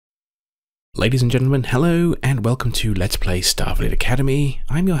Ladies and gentlemen, hello and welcome to Let's Play Starfleet Academy.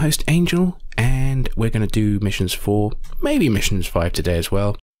 I'm your host Angel, and we're going to do missions 4, maybe missions 5 today as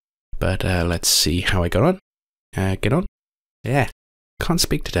well. But let's see how I got on. Get on? Yeah, can't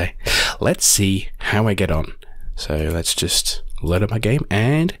speak today. Let's see how I get on. So let's just load up my game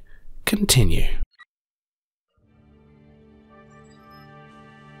and continue.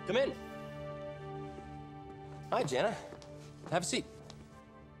 Come in. Hi, Jana. Have a seat.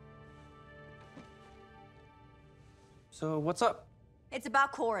 So, what's up? It's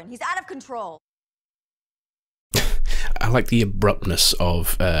about Corin. He's out of control. I like the abruptness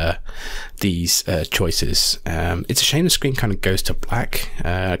of these choices. It's a shame the screen kind of goes to black.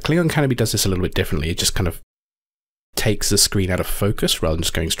 Klingon Canopy does this a little bit differently. It just kind of takes the screen out of focus rather than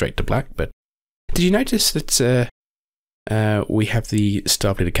just going straight to black. But did you notice that we have the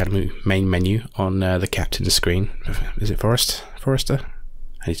Starfleet Academy main menu on the captain's screen? Is it Forrester?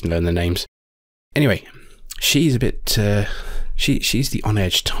 I need to learn the names. Anyway. She's a bit, she's the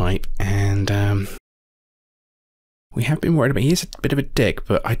on-edge type, and we have been worried about, he is a bit of a dick,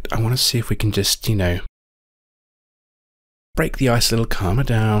 but I want to see if we can just, you know, break the ice a little, calm her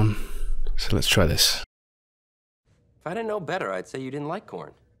down. So let's try this. If I didn't know better, I'd say you didn't like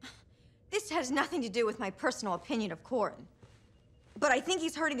Corin. This has nothing to do with my personal opinion of Corin. But I think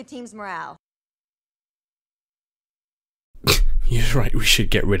he's hurting the team's morale. You're right, we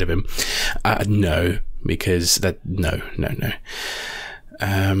should get rid of him. No, because no.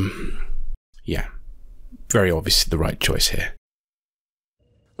 Yeah, very obviously the right choice here.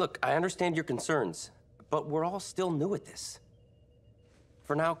 Look, I understand your concerns, but we're all still new at this.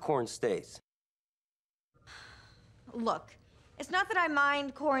 For now, Corin stays. Look, it's not that I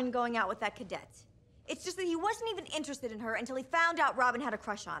mind Corin going out with that cadet. It's just that he wasn't even interested in her until he found out Robin had a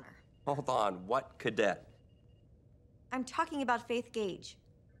crush on her. Hold on, what cadet? I'm talking about Faith Gage.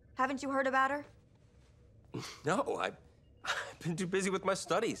 Haven't you heard about her? No, I've been too busy with my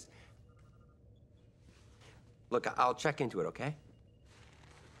studies. Look, I'll check into it, okay?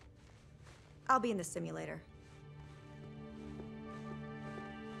 I'll be in the simulator.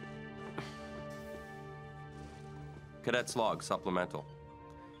 Cadet's log, supplemental.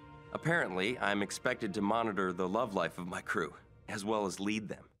 Apparently, I'm expected to monitor the love life of my crew, as well as lead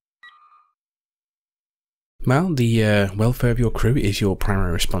them. Well, the welfare of your crew is your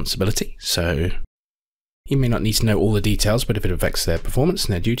primary responsibility, so you may not need to know all the details, but if it affects their performance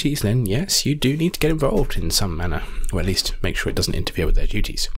and their duties, then yes, you do need to get involved in some manner, or at least make sure it doesn't interfere with their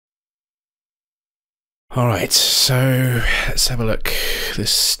duties. Alright, so let's have a look.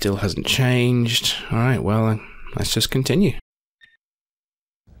 This still hasn't changed. Alright, well, let's just continue.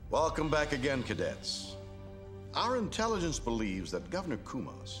 Welcome back again, cadets. Our intelligence believes that Governor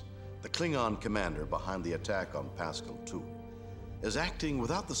Kumos, the Klingon commander behind the attack on Pascal II, is acting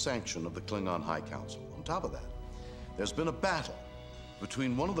without the sanction of the Klingon High Council. On top of that, there's been a battle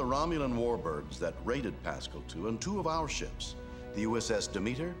between one of the Romulan warbirds that raided Pascal II and two of our ships, the USS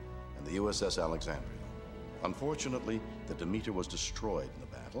Demeter and the USS Alexandria. Unfortunately, the Demeter was destroyed in the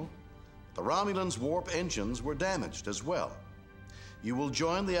battle. The Romulans' warp engines were damaged as well. You will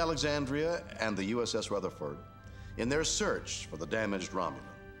join the Alexandria and the USS Rutherford in their search for the damaged Romulan.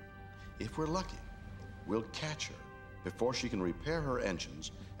 If we're lucky, we'll catch her before she can repair her engines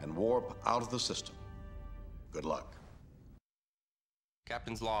and warp out of the system. Good luck.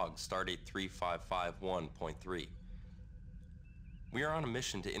 Captain's log, stardate 3551.3. We are on a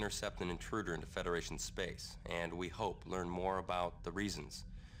mission to intercept an intruder into Federation space, and we hope learn more about the reasons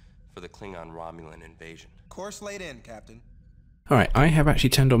for the Klingon-Romulan invasion. Course laid in, Captain. Alright, I have actually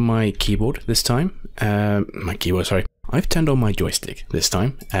turned on my keyboard this time. I've turned on my joystick this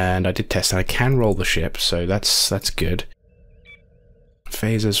time, and I did test, and I can roll the ship, so that's good.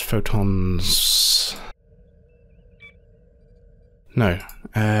 Phasers, photons... No.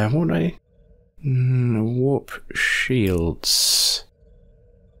 What would I... warp shields...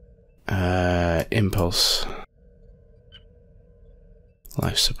 impulse...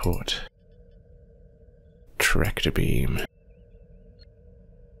 life support... tractor beam...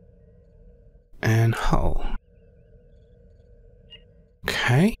 and hull.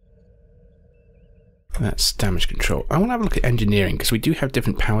 Okay. That's damage control. I want to have a look at engineering, because we do have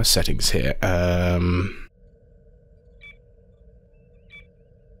different power settings here.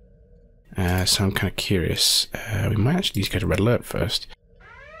 So I'm kind of curious. We might actually need to go to red alert first.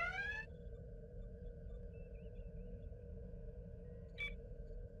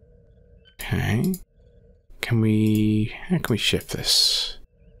 Okay. How can we shift this?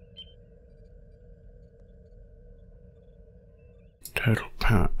 Total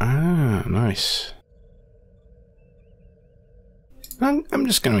power. Ah, nice. I'm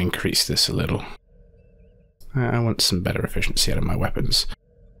just going to increase this a little. I want some better efficiency out of my weapons.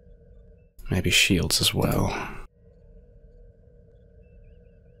 Maybe shields as well.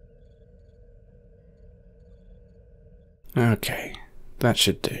 Okay, that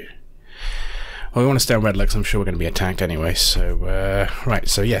should do. Well, we want to stay on red legs. I'm sure we're going to be attacked anyway. So, right.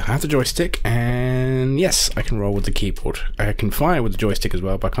 So yeah, I have the joystick, and yes, I can roll with the keyboard. I can fire with the joystick as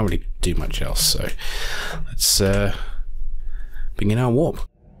well, but I can't really do much else. So let's begin our warp.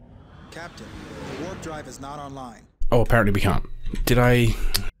 Captain, the warp drive is not online. Oh, apparently we can't. Did I?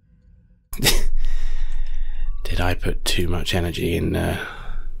 Did I put too much energy in?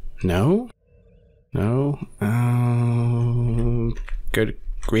 No. No. Go to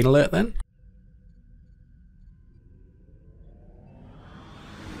green alert then.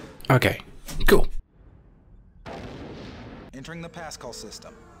 Okay, cool. Entering the Pascal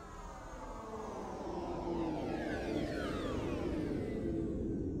system.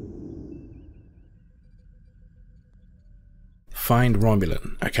 Find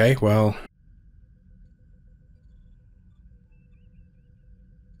Romulan. Okay, well.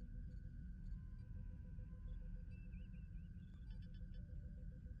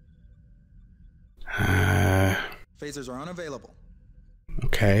 Phasers are unavailable.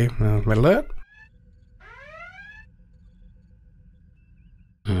 Okay, red alert.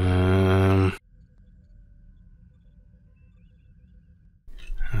 I'm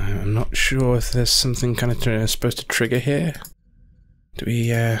not sure if there's something kind of supposed to trigger here. Do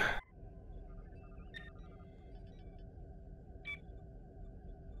we,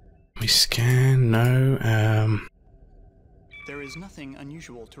 we scan? No, There is nothing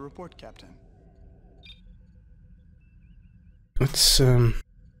unusual to report, Captain. let's go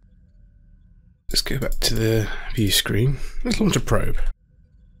back to the view screen. Let's launch a probe.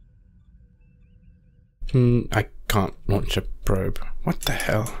 I can't launch a probe. What the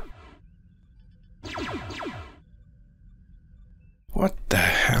hell? What the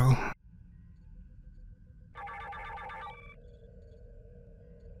hell?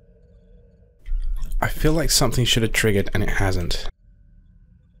 I feel like something should have triggered and it hasn't.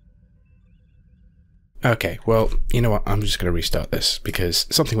 Okay, well, you know what? I'm just going to restart this because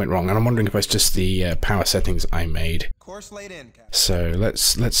something went wrong, and I'm wondering if it's just the power settings I made. Course laid in, Captain. So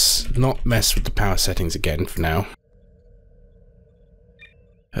let's not mess with the power settings again for now.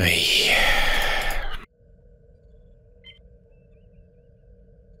 Hey.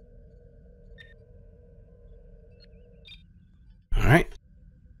 All right.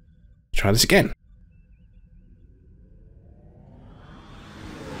 Try this again.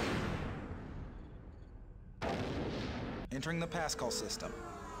 Entering the Pascal system.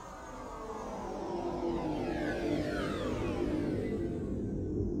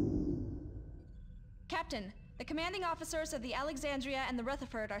 Captain, the commanding officers of the Alexandria and the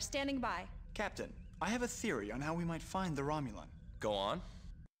Rutherford are standing by. Captain, I have a theory on how we might find the Romulan. Go on.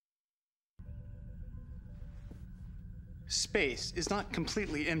 Space is not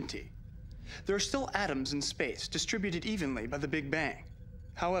completely empty. There are still atoms in space, distributed evenly by the Big Bang.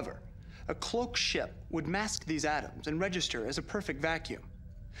 However, a cloaked ship would mask these atoms and register as a perfect vacuum.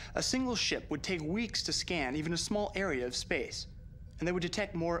 A single ship would take weeks to scan even a small area of space, and they would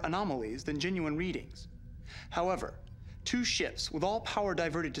detect more anomalies than genuine readings. However, two ships with all power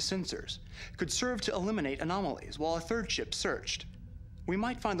diverted to sensors could serve to eliminate anomalies while a third ship searched. We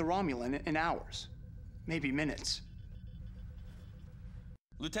might find the Romulan in hours, maybe minutes.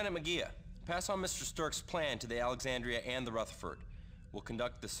 Lieutenant McGee, pass on Mr. Sturck's plan to the Alexandria and the Rutherford. We'll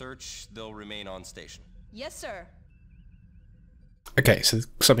conduct the search. They'll remain on station. Yes, sir. Okay, so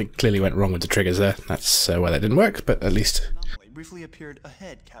something clearly went wrong with the triggers there. That's why that didn't work, but at least... Anomaly briefly appeared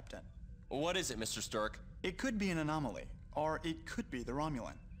ahead, Captain. What is it, Mr. Sturck? It could be an anomaly, or it could be the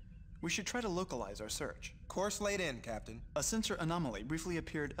Romulan. We should try to localize our search. Course laid in, Captain. A sensor anomaly briefly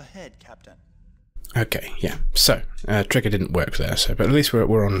appeared ahead, Captain. Okay, yeah. So, trigger didn't work there, so but at least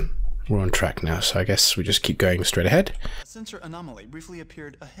we're on track now, so I guess we just keep going straight ahead. A sensor anomaly briefly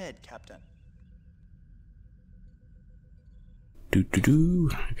appeared ahead, Captain. I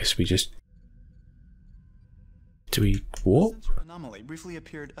guess we just... Do we warp? A sensor anomaly briefly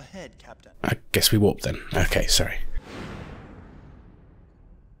appeared ahead, Captain. I guess we warp then. Okay, sorry.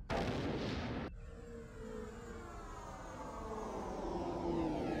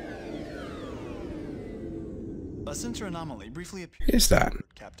 A sensor anomaly briefly appeared. Is that?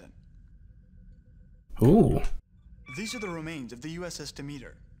 Captain. Ooh. These are the remains of the USS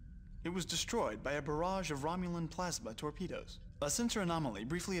Demeter. It was destroyed by a barrage of Romulan plasma torpedoes. A sensor anomaly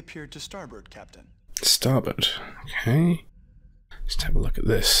briefly appeared to starboard, Captain. Starboard. Okay. Let's have a look at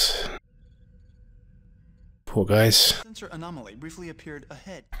this. Poor guys. Sensor anomaly briefly appeared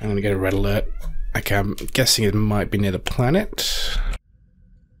ahead. I'm gonna get a red alert. Okay, I'm guessing it might be near the planet.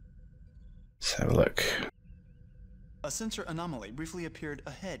 Let's have a look. A sensor anomaly briefly appeared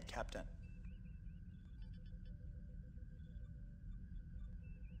ahead, Captain.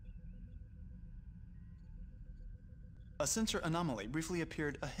 A sensor anomaly briefly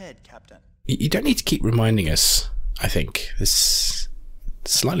appeared ahead, Captain. You don't need to keep reminding us, I think. This is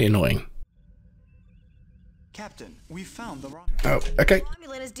slightly annoying. Captain, we found the rock. Oh, okay.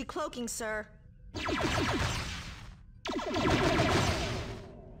 Romulan is decloaking, sir.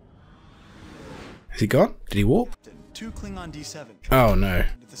 Is he gone? Did he walk? Captain, 2 Klingon D7. Oh no.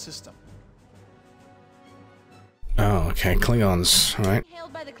 Into the system. Oh, okay. Klingons, right.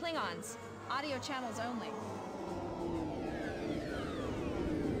 Hailed by the Klingons. Audio channels only.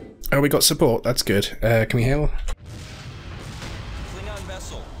 Oh, we got support. That's good. Can we hail? Klingon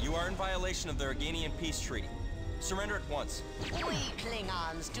vessel, you are in violation of the Organian peace treaty. Surrender at once. We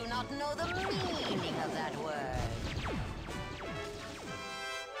Klingons do not know the meaning of that word.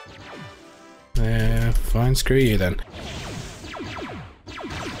 Fine. Screw you then.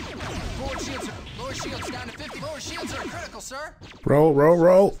 Lower shields down to 50. Lower shields are critical, sir. Roll, roll,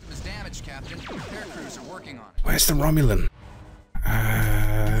 roll. Is damaged, Captain. Air crews are working on it. Where's the Romulan?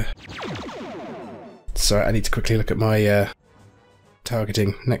 Sorry, I need to quickly look at my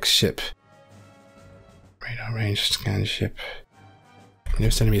targeting. Next ship. Radar range, scan ship.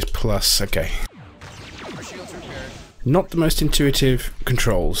 Nearest enemy is plus. Okay. Lower shields repaired. Not the most intuitive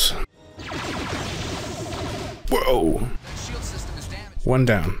controls. Whoa! Shield system is damaged. One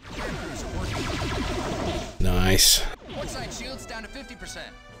down. Air crews are working on it. Nice. Port side shields down to 50%.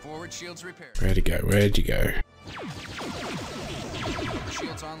 Forward shields repaired. Where'd he go? Where'd you go? Lower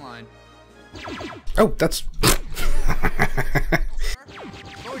shields online. Oh, that's...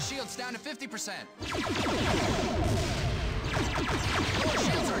 Lower shields down to 50%. Lower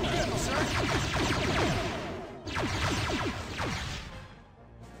shields are critical, sir.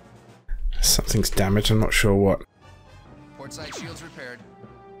 Something's damaged, I'm not sure what. Port side shields repaired.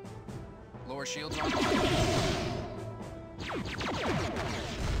 Lower shields online.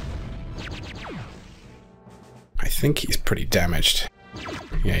 I think he's pretty damaged.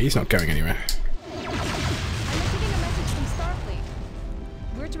 Yeah, he's not going anywhere. I'm receiving a message from Starfleet.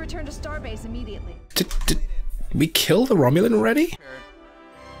 We're to return to Starbase immediately. Did we kill the Romulan already?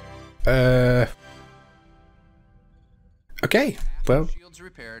 Okay, well, Shields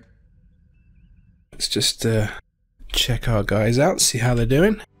repaired. let's just check our guys out, see how they're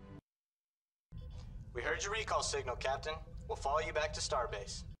doing. We heard your recall signal, Captain. We'll follow you back to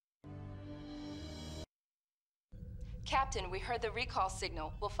Starbase. Captain, we heard the recall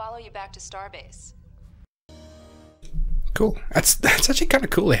signal. We'll follow you back to Starbase. Cool. That's actually kind of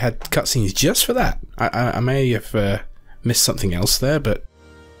cool. They had cutscenes just for that. I may have missed something else there, but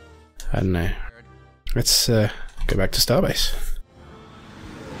I don't know. Let's go back to Starbase.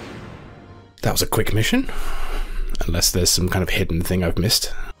 That was a quick mission, unless there's some kind of hidden thing I've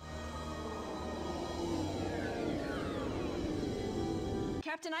missed.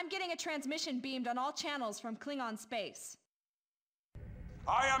 Captain, I'm getting a transmission beamed on all channels from Klingon space.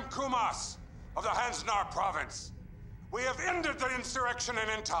 I am Kumas of the Hansnar province. We have ended the insurrection in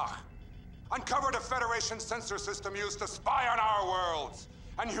Intach, uncovered a Federation sensor system used to spy on our worlds,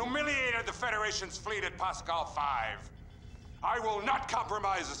 and humiliated the Federation's fleet at Pascal 5. I will not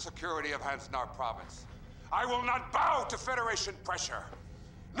compromise the security of Hansnar province. I will not bow to Federation pressure.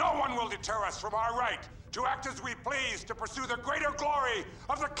 No one will deter us from our right to act as we please to pursue the greater glory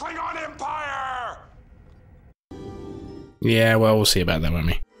of the Klingon Empire! Yeah, well, we'll see about that, won't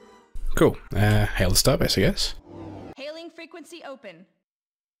we? Cool. Hail the Starbase, I guess. Hailing frequency open.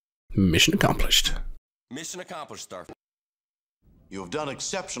 Mission accomplished. Mission accomplished, Starfleet. You have done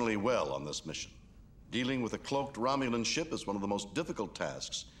exceptionally well on this mission. Dealing with a cloaked Romulan ship is one of the most difficult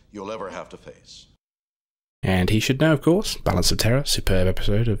tasks you'll ever have to face. And he should know, of course. Balance of Terror, superb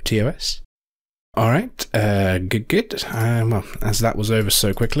episode of TOS. Alright, good. Well, as that was over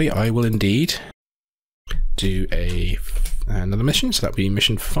so quickly, I will indeed do another mission. So that'll be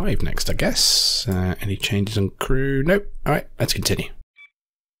mission 5 next, I guess. Any changes on crew? Nope. Alright, let's continue.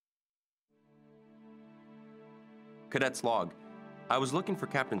 Cadet's log. I was looking for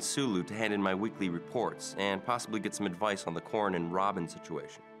Captain Sulu to hand in my weekly reports and possibly get some advice on the Korn and Robin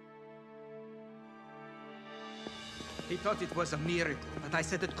situation. He thought it was a miracle, but I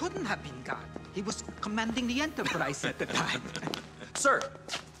said it couldn't have been God. He was commanding the Enterprise at the time. Sir!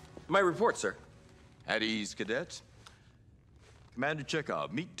 My report, sir. At ease, cadets. Commander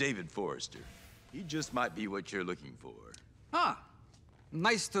Chekhov, meet David Forrester. He just might be what you're looking for. Ah,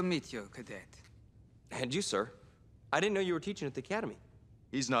 nice to meet you, Cadet. And you, sir? I didn't know you were teaching at the academy.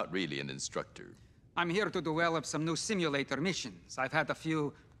 He's not really an instructor. I'm here to develop some new simulator missions. I've had a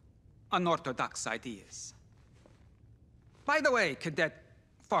few unorthodox ideas. By the way, Cadet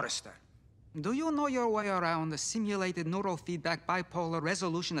Forrester, do you know your way around the simulated neurofeedback bipolar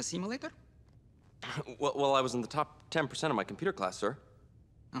resolution simulator? Well, I was in the top 10% of my computer class, sir.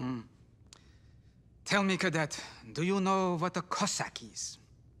 Tell me, Cadet, do you know what a Cossack is?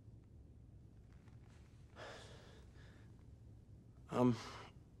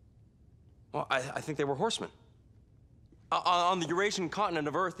 Well, I think they were horsemen. On the Eurasian continent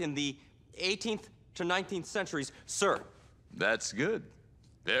of Earth in the 18th to 19th centuries, sir. That's good.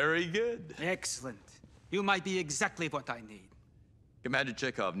 Very good. Excellent. You might be exactly what I need. Commander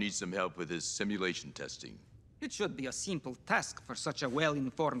Chekhov needs some help with his simulation testing. It should be a simple task for such a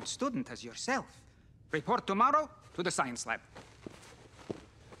well-informed student as yourself. Report tomorrow to the science lab.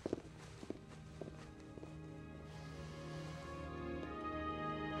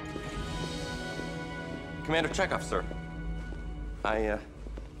 Commander Chekhov, sir. I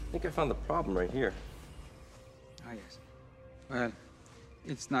think I found the problem right here. Ah, yes. Well,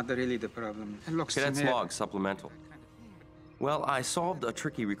 it's not really the problem. It looks to Cadet's me... log supplemental. Well, I solved a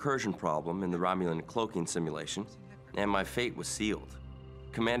tricky recursion problem in the Romulan cloaking simulation, and my fate was sealed.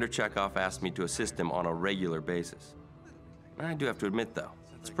 Commander Chekhov asked me to assist him on a regular basis. I do have to admit, though,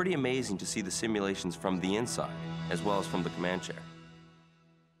 it's pretty amazing to see the simulations from the inside, as well as from the command chair.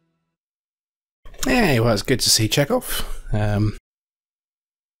 Yeah, well, it's good to see Chekhov. I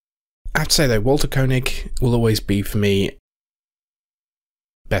have to say, though, Walter Koenig will always be, for me,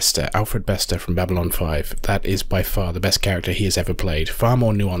 Bester, Alfred Bester from Babylon 5. That is by far the best character he has ever played. Far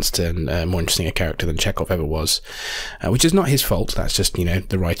more nuanced and more interesting a character than Chekhov ever was. Which is not his fault, that's just, you know,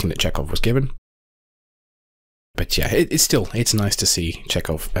 the writing that Chekhov was given. But yeah, it's nice to see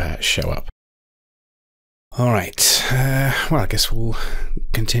Chekhov show up. Alright, well, I guess we'll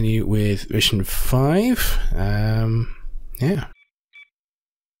continue with Mission 5. Yeah.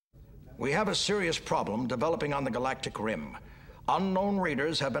 We have a serious problem developing on the galactic rim. Unknown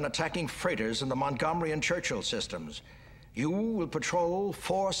raiders have been attacking freighters in the Montgomery and Churchill systems. You will patrol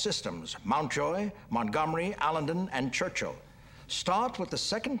 4 systems: Mountjoy, Montgomery, Allendon, and Churchill. Start with the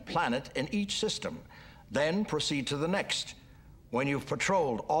second planet in each system, then proceed to the next. When you've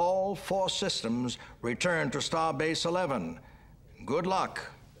patrolled all 4 systems, return to Starbase 11. Good luck.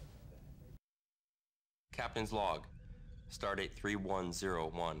 Captain's log, Stardate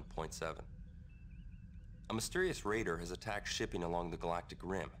 3101.7. A mysterious raider has attacked shipping along the galactic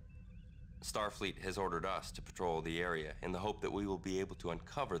rim. Starfleet has ordered us to patrol the area in the hope that we will be able to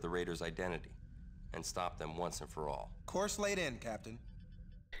uncover the raider's identity and stop them once and for all. Course laid in, Captain.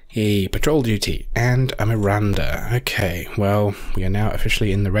 Hey, patrol duty, and a Miranda. Okay, well, we are now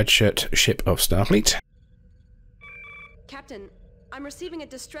officially in the Red Shirt ship of Starfleet. Captain, I'm receiving a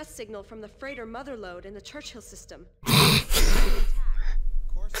distress signal from the freighter Motherlode in the Churchill system.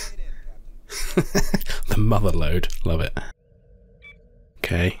 Course laid in, Captain. The Motherlode, love it.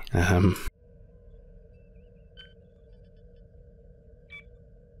 Okay,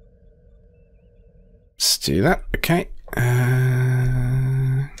 let's do that, okay.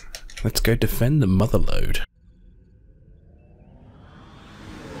 Let's go defend the Motherlode.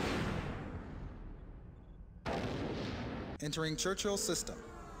 Entering Churchill system.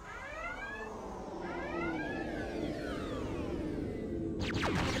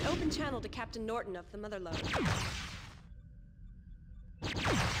 An open channel to Captain Norton of the Motherlode.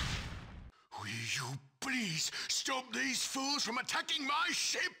 Will you please stop these fools from attacking my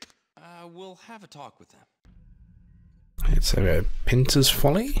ship? We'll have a talk with them. It's a Pinter's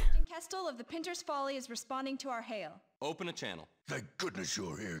Folly? Captain Kestel of the Pinter's Folly is responding to our hail. Open a channel. Thank goodness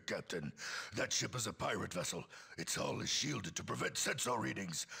you're here, Captain. That ship is a pirate vessel. Its hull is shielded to prevent sensor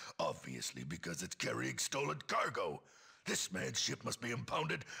readings, obviously because it's carrying stolen cargo. This man's ship must be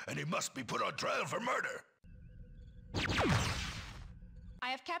impounded, and he must be put on trial for murder. I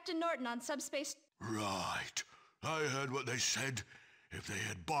have Captain Norton on subspace. Right. I heard what they said. If they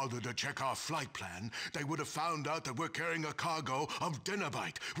had bothered to check our flight plan, they would have found out that we're carrying a cargo of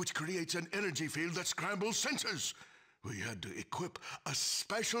dinobite, which creates an energy field that scrambles sensors. We had to equip a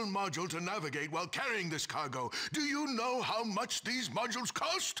special module to navigate while carrying this cargo. Do you know how much these modules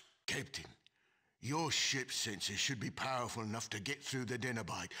cost? Captain, your ship's sensors should be powerful enough to get through the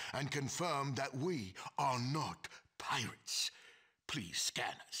dinobite and confirm that we are not pirates. Please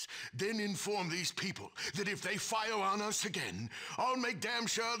scan us, then inform these people that if they fire on us again, I'll make damn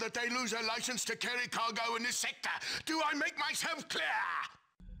sure that they lose their license to carry cargo in this sector. Do I make myself clear?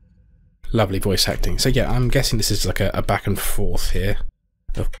 Lovely voice acting. So yeah, I'm guessing this is like a back and forth here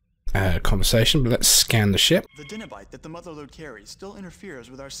of conversation, but let's scan the ship. The Dinobite that the Motherlode carries still interferes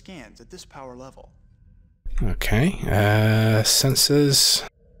with our scans at this power level. Okay, sensors.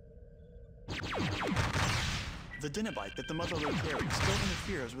 The Dinobite that the Motherlode carries still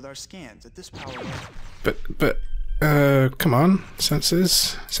interferes with our scans at this power level. But, come on,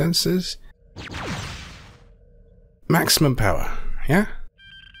 sensors. Maximum power, yeah?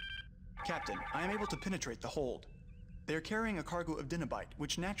 Captain, I am able to penetrate the hold. They are carrying a cargo of Dinobite,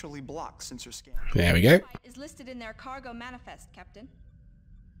 which naturally blocks sensor scans. There we go. Is listed in their cargo manifest, Captain.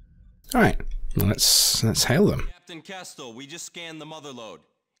 Alright, let's hail them. Captain Kestel, we just scanned the Motherlode.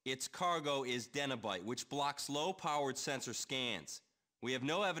 Its cargo is Dinobite, which blocks low-powered sensor scans. We have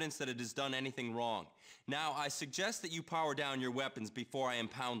no evidence that it has done anything wrong. Now, I suggest that you power down your weapons before I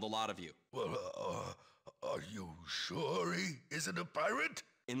impound the lot of you. Well, are you sure he isn't a pirate?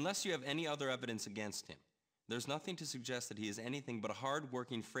 Unless you have any other evidence against him. There's nothing to suggest that he is anything but a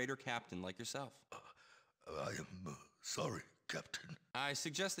hard-working freighter captain like yourself. I am sorry, Captain. I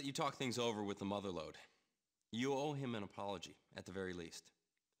suggest that you talk things over with the Motherlode. You owe him an apology, at the very least.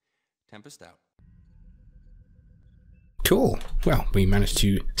 Tempest out. Cool. Well, we managed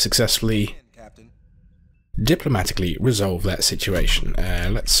to successfully diplomatically resolve that situation.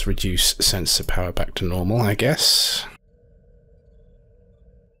 Let's reduce sensor power back to normal, I guess.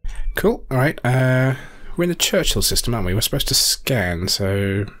 Cool. Alright, we're in the Churchill system, aren't we? We're supposed to scan,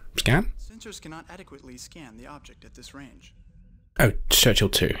 so... Scan? Sensors cannot adequately scan the object at this range. Oh, Churchill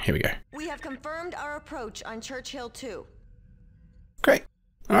 2. Here we go. We have confirmed our approach on Churchill 2. Great.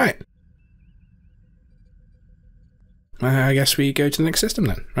 Alright. I guess we go to the next system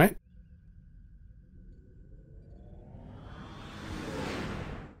then, right?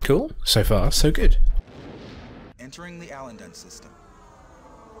 Cool. So far, so good. Entering the Allendon system.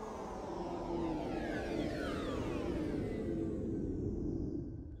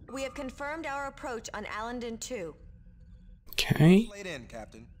 We have confirmed our approach on Allendon 2. Okay. Laid in,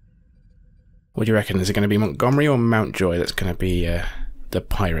 Captain. What do you reckon? Is it going to be Montgomery or Mountjoy that's going to be the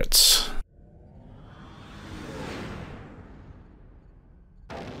pirates?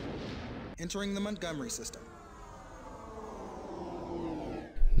 Entering the Montgomery system.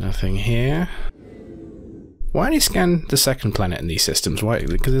 Nothing here. Why do you scan the second planet in these systems? Why?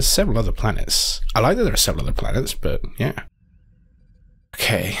 Because there's several other planets. I like that there are several other planets, but yeah.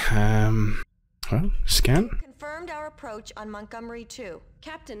 Okay, well, scan. Confirmed our approach on Montgomery 2.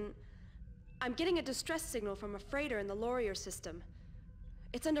 Captain, I'm getting a distress signal from a freighter in the Laurier system.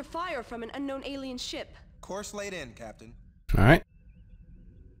 It's under fire from an unknown alien ship. Course laid in, Captain. Alright.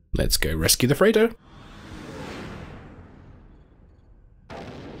 Let's go rescue the freighter.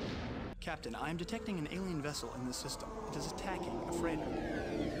 Captain, I am detecting an alien vessel in this system. It is attacking a freighter.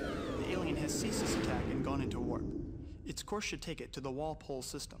 The alien has ceased its attack and gone into warp. Its course should take it to the Walpole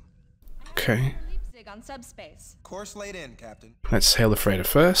system. Okay. Leipzig on subspace. Course laid in, Captain. Let's hail the freighter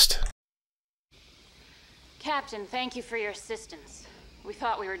first. Captain, thank you for your assistance. We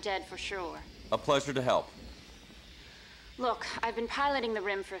thought we were dead for sure. A pleasure to help. Look, I've been piloting the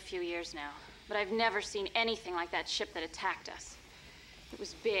Rim for a few years now, but I've never seen anything like that ship that attacked us. It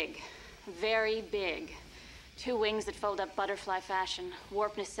was big, very big. 2 wings that fold up butterfly fashion,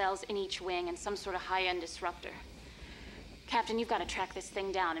 warp nacelles in each wing, and some sort of high-end disruptor. Captain, you've got to track this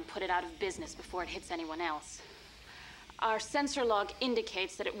thing down and put it out of business before it hits anyone else. Our sensor log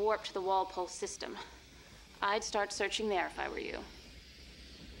indicates that it warped to the Walpole system. I'd start searching there if I were you.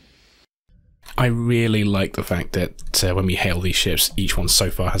 I really like the fact that when we hail these ships, each one so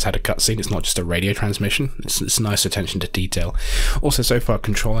far has had a cutscene. It's not just a radio transmission. It's nice attention to detail. Also, so far,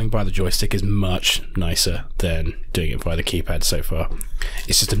 controlling by the joystick is much nicer than doing it by the keypad so far.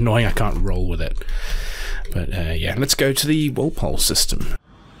 It's just annoying I can't roll with it. But yeah, let's go to the Walpole system.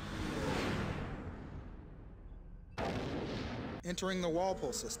 Entering the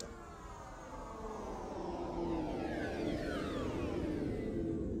Walpole system.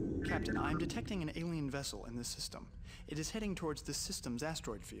 Captain, I am detecting an alien vessel in this system. It is heading towards this system's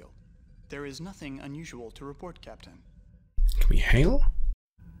asteroid field. There is nothing unusual to report, Captain. Can we hail?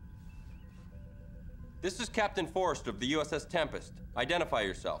 This is Captain Forrester of the USS Tempest. Identify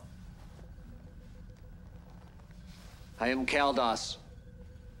yourself. I am Caldas,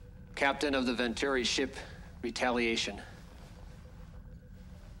 captain of the Venturi ship Retaliation.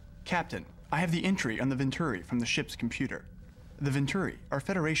 Captain, I have the entry on the Venturi from the ship's computer. The Venturi are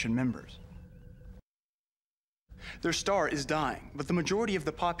Federation members. Their star is dying, but the majority of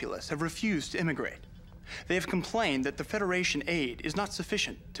the populace have refused to immigrate. They have complained that the Federation aid is not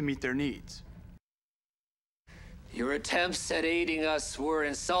sufficient to meet their needs. Your attempts at aiding us were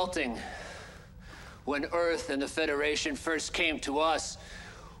insulting. When Earth and the Federation first came to us,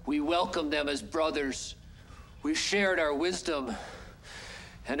 We welcomed them as brothers. We shared our wisdom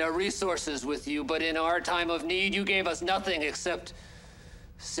and our resources with you, but in our time of need, you gave us nothing except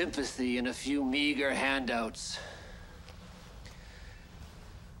sympathy and a few meager handouts.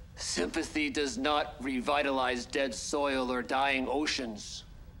 Sympathy does not revitalize dead soil or dying oceans.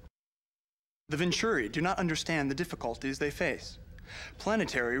 The Venturi do not understand the difficulties they face.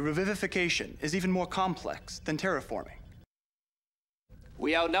 Planetary revivification is even more complex than terraforming.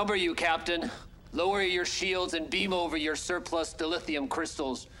 We outnumber you, Captain. Lower your shields and beam over your surplus dilithium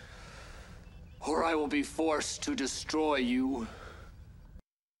crystals, or I will be forced to destroy you.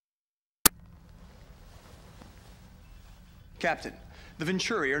 Captain, the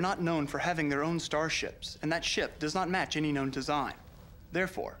Venturi are not known for having their own starships, and that ship does not match any known design.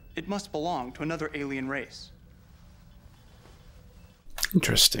 Therefore, it must belong to another alien race.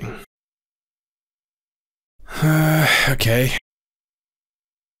 Interesting. Okay.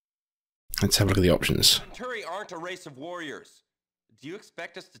 Let's have a look at the options. Venturi aren't a race of warriors. Do you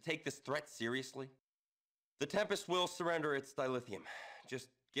expect us to take this threat seriously? The Tempest will surrender its dilithium. Just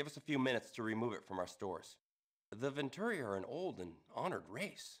give us a few minutes to remove it from our stores. The Venturi are an old and honored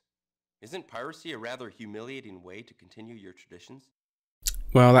race. Isn't piracy a rather humiliating way to continue your traditions?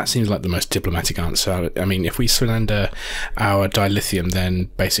 Well, that seems like the most diplomatic answer. I mean, if we surrender our dilithium,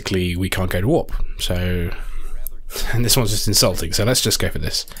 then basically we can't go to warp. So, and this one's just insulting, so let's just go for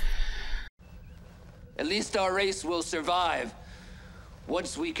this. At least our race will survive.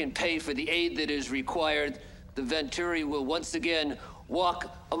 Once we can pay for the aid that is required, the Venturi will once again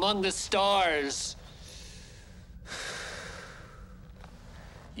walk among the stars.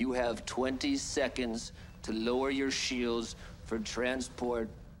 You have 20 seconds to lower your shields for transport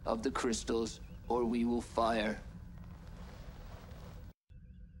of the crystals, or we will fire.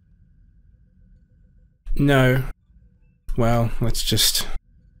 No. Well, let's just...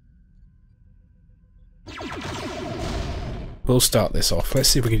 We'll start this off. Let's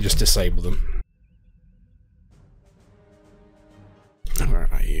see if we can just disable them. Where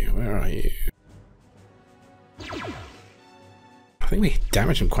are you? Where are you? I think we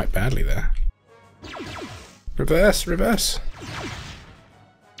damaged him quite badly there. Reverse, reverse.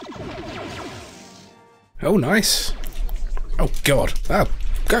 Oh, nice. Oh, God. Oh,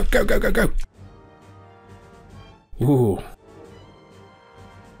 go, go, go, go, go. Ooh.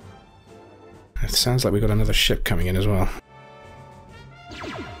 It sounds like we've got another ship coming in as well.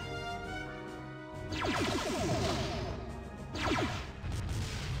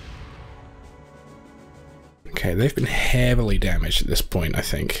 Okay, they've been heavily damaged at this point, I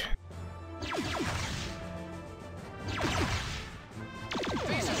think.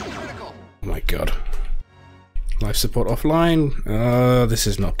 Oh my god. Life support offline. Oh, this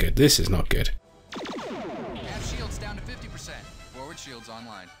is not good. This is not good. Half shields down to 50%. Forward shields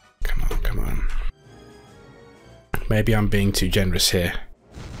online. Come on, come on. Maybe I'm being too generous here.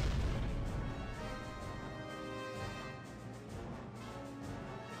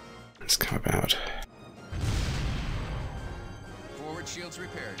 Let's come about. Forward shields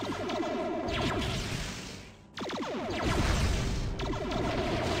repaired.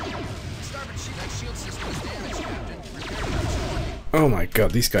 Starboard shield system is damaged, Captain. Repair. Oh my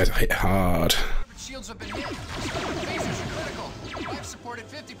god, these guys hit hard. Shields have been hit. Phasers are critical. Life support at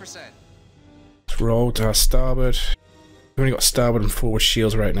 50%. Let's roll to our starboard. We've only got starboard and forward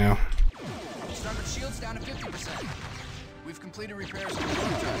shields right now. Starboard shields down to 50%. We've completed repairs on the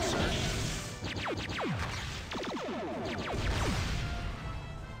warp drive, sir.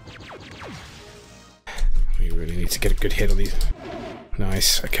 We really need to get a good hit on these.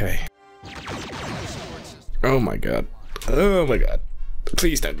 Nice, okay. Oh my god. Oh my god.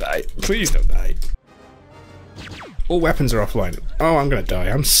 Please don't die. Please don't die. All weapons are offline. Oh, I'm gonna die.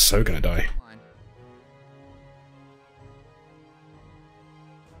 I'm so gonna die.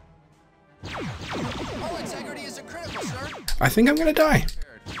 Hull integrity is critical, sir. I think I'm gonna die.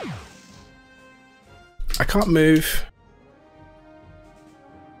 I can't move.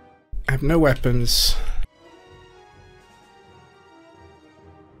 I have no weapons.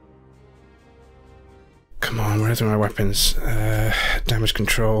 Come on, where's my weapons? Damage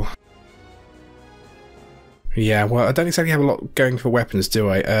control. Yeah, well, I don't exactly have a lot going for weapons, do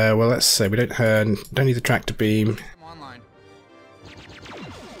I? Well, let's say we don't need the tractor beam. Online.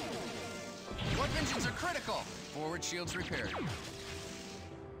 Warp engines are critical. Forward shields repaired.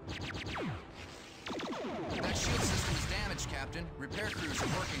 That shield system is damaged, Captain. Repair crews are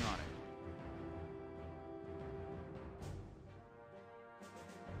working on it.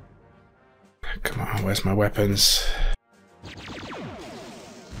 Come on, where's my weapons?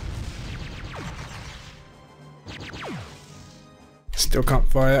 Still can't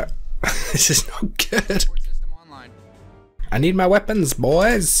fire. This is not good. I need my weapons,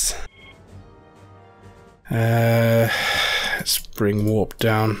 boys. Let's bring warp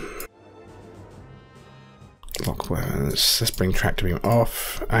down. Lock weapons. Let's bring tractor beam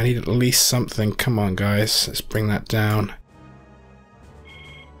off. I need at least something. Come on, guys. Let's bring that down.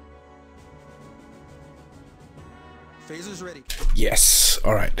 Phasers ready. Yes.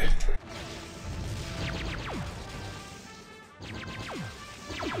 All right.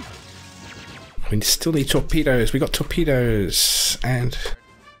 We still need torpedoes. We got torpedoes, and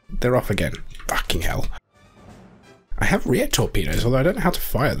they're off again. Fucking hell. I have rear torpedoes, although I don't know how to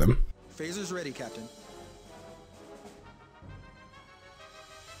fire them. Phasers ready, Captain.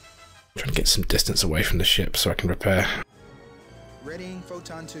 I'm trying to get some distance away from the ship so I can repair. Readying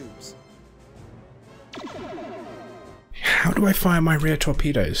photon tubes. How do I fire my rear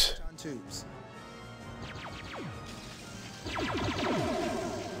torpedoes? Photon tubes.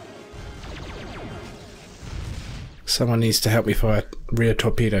 Someone needs to help me fire rear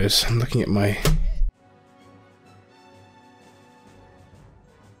torpedoes. I'm looking at my...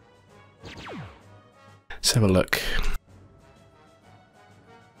 Let's have a look.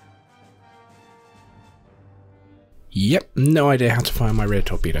 Yep, no idea how to fire my rear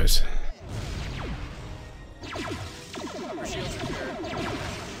torpedoes.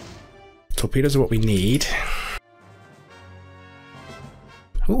 Torpedoes are what we need.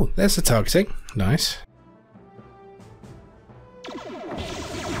 Oh, there's the targeting. Nice.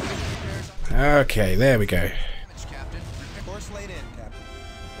 Okay, there we go.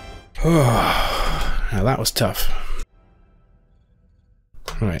 Oh, now that was tough.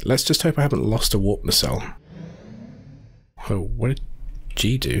 Right, let's just hope I haven't lost a warp nacelle. Oh, what did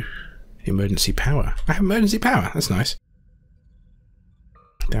G do? Emergency power. I have emergency power. That's nice.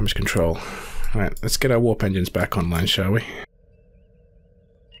 Damage control. Right, let's get our warp engines back online, shall we?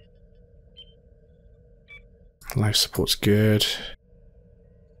 Life support's good.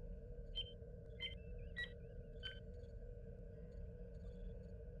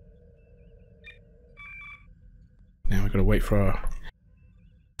 Now we've got to wait for our...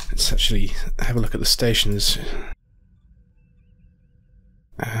 Let's actually have a look at the stations.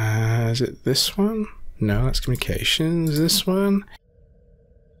 Is it this one? No, that's communications. This one?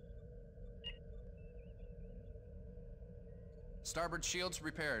 Starboard shields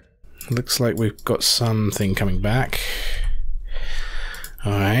repaired. Looks like we've got something coming back.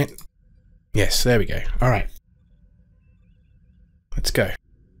 Alright. Yes, there we go. Alright. Let's go.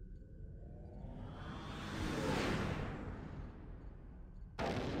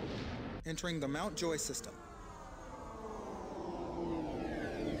 Entering the Mountjoy system.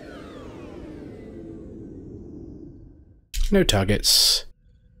 No targets.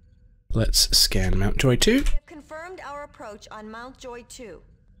 Let's scan Mountjoy 2. We have confirmed our approach on Mountjoy 2.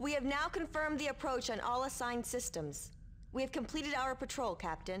 We have now confirmed the approach on all assigned systems. We have completed our patrol,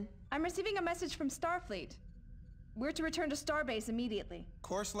 Captain. I'm receiving a message from Starfleet. We're to return to Starbase immediately.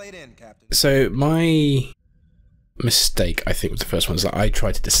 Course laid in, Captain. So my mistake, I think, with the first one is that I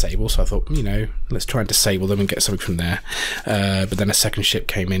tried to disable, so I thought, you know, let's try and disable them and get something from there. But then a second ship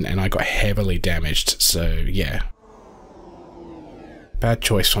came in and I got heavily damaged, so yeah. Bad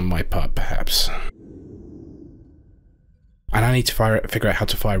choice on my part, perhaps. And I need to figure out how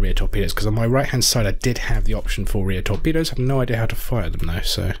to fire rear torpedoes, because on my right hand side I did have the option for rear torpedoes. I have no idea how to fire them though,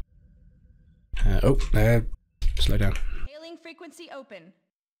 so... slow down. Hailing frequency open.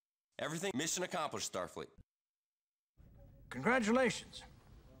 Everything mission accomplished, Starfleet. Congratulations.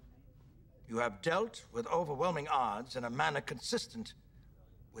 You have dealt with overwhelming odds in a manner consistent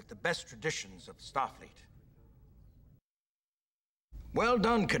with the best traditions of Starfleet. Well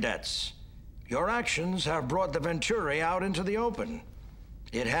done, cadets. Your actions have brought the Venturi out into the open.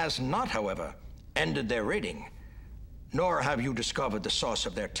 It has not, however, ended their raiding, nor have you discovered the source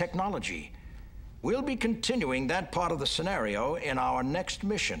of their technology. We'll be continuing that part of the scenario in our next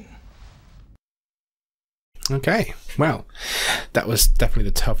mission. Okay, well, that was definitely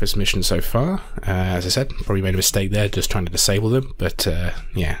the toughest mission so far. As I said, probably made a mistake there just trying to disable them, but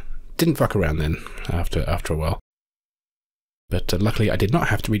yeah, didn't fuck around then after a while. But luckily I did not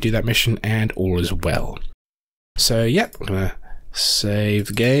have to redo that mission, and all is well. So yep, I'm going to save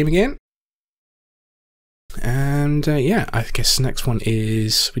the game again. And yeah, I guess the next one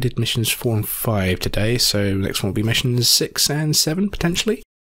is, we did missions 4 and 5 today, so the next one will be missions 6 and 7 potentially.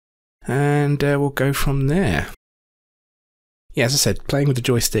 And we'll go from there. Yeah, as I said, playing with the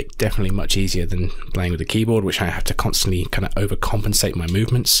joystick definitely much easier than playing with the keyboard, which I have to constantly kind of overcompensate my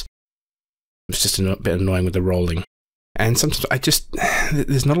movements. It's just a bit annoying with the rolling. And sometimes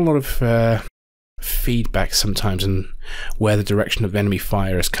there's not a lot of feedback sometimes and where the direction of enemy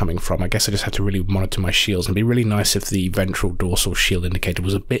fire is coming from. I guess I just had to really monitor my shields, and it'd be really nice if the ventral dorsal shield indicator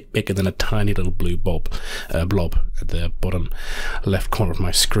was a bit bigger than a tiny little blue blob at the bottom left corner of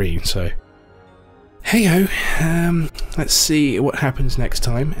my screen. So hey ho, let's see what happens next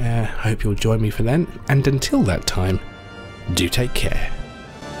time. I hope you'll join me for then, and until that time, do take care.